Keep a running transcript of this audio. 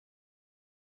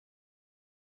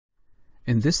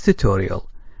In this tutorial,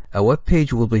 a web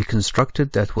page will be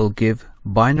constructed that will give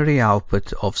binary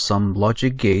output of some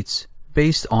logic gates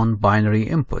based on binary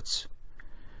inputs.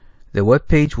 The web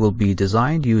page will be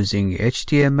designed using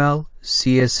HTML,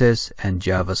 CSS, and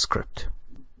JavaScript.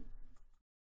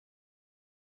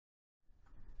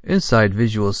 Inside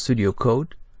Visual Studio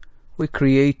Code, we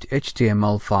create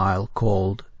HTML file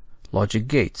called logic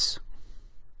gates.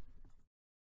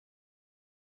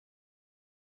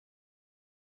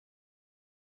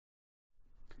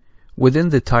 Within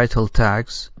the title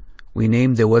tags, we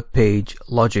name the web page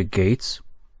logic gates.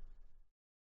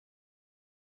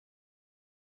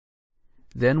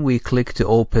 Then we click to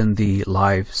open the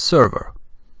live server.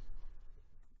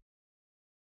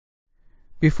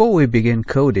 Before we begin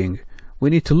coding, we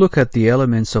need to look at the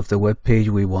elements of the web page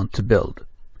we want to build.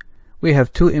 We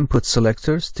have two input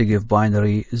selectors to give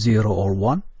binary 0 or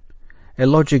 1, a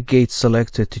logic gate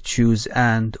selector to choose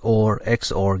AND or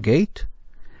XOR gate,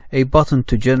 a button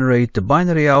to generate the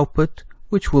binary output,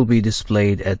 which will be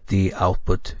displayed at the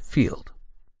output field.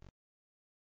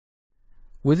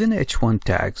 Within H1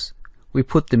 tags, we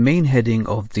put the main heading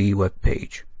of the web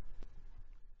page.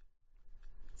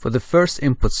 For the first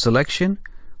input selection,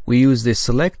 we use the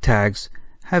select tags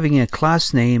having a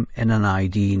class name and an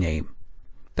ID name.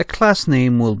 The class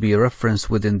name will be referenced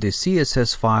within the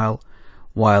CSS file,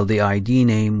 while the ID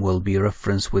name will be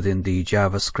referenced within the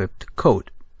JavaScript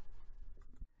code.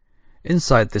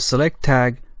 Inside the select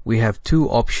tag, we have two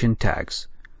option tags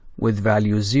with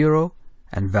value 0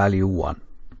 and value 1.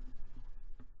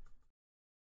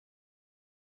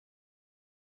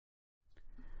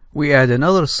 We add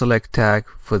another select tag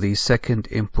for the second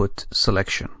input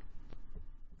selection.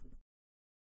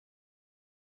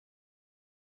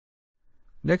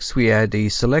 Next, we add a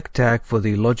select tag for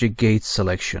the logic gate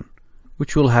selection,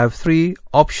 which will have three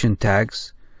option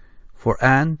tags for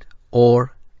AND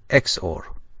or XOR.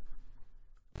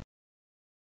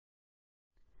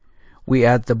 We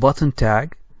add the button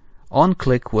tag. On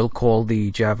click will call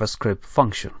the JavaScript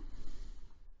function.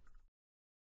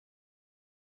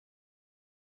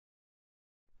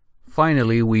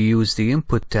 Finally, we use the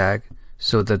input tag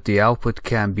so that the output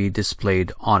can be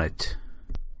displayed on it.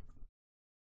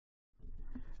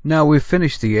 Now we've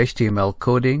finished the HTML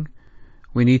coding.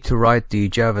 We need to write the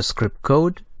JavaScript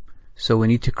code, so we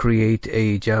need to create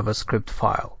a JavaScript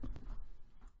file.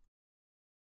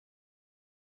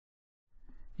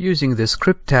 Using the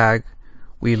script tag,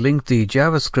 we link the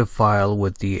JavaScript file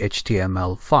with the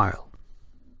HTML file.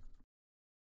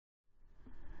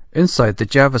 Inside the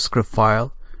JavaScript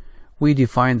file, we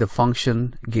define the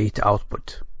function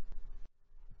getOutput.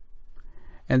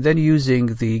 And then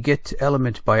using the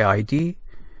getElementById,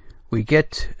 we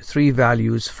get three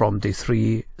values from the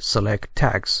three select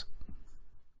tags.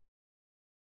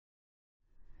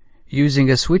 Using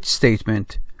a switch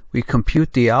statement, we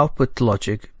compute the output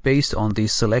logic based on the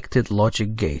selected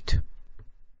logic gate.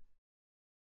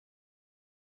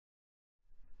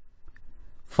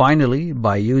 Finally,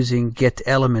 by using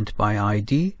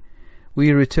getElementById,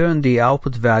 we return the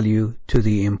output value to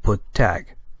the input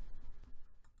tag.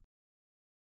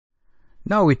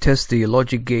 Now we test the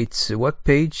logic gates web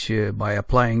page by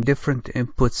applying different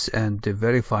inputs and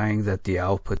verifying that the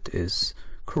output is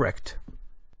correct.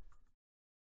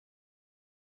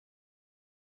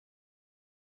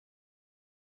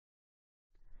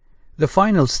 The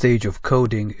final stage of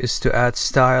coding is to add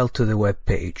style to the web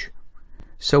page.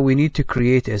 So we need to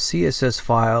create a CSS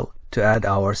file to add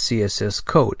our CSS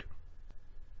code.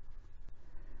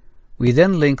 We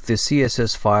then link the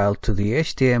CSS file to the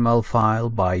HTML file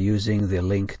by using the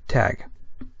link tag.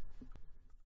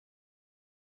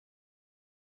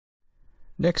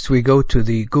 Next, we go to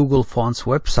the Google Fonts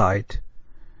website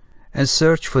and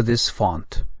search for this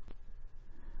font.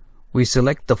 We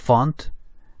select the font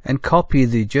and copy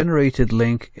the generated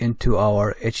link into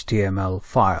our HTML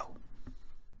file.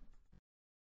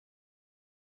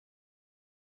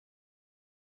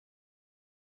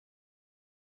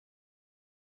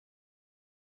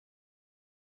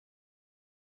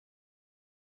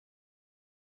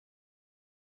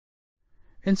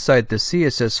 Inside the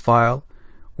CSS file,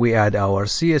 we add our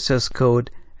CSS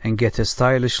code and get a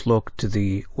stylish look to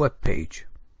the web page.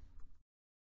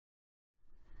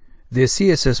 The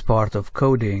CSS part of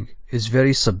coding is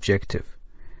very subjective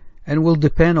and will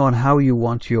depend on how you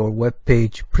want your web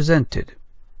page presented.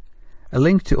 A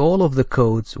link to all of the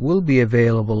codes will be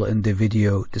available in the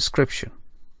video description.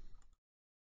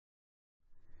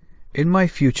 In my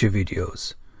future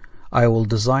videos, I will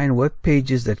design web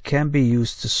pages that can be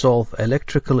used to solve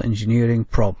electrical engineering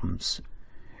problems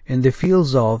in the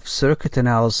fields of circuit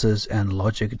analysis and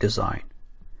logic design.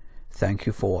 Thank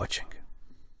you for watching.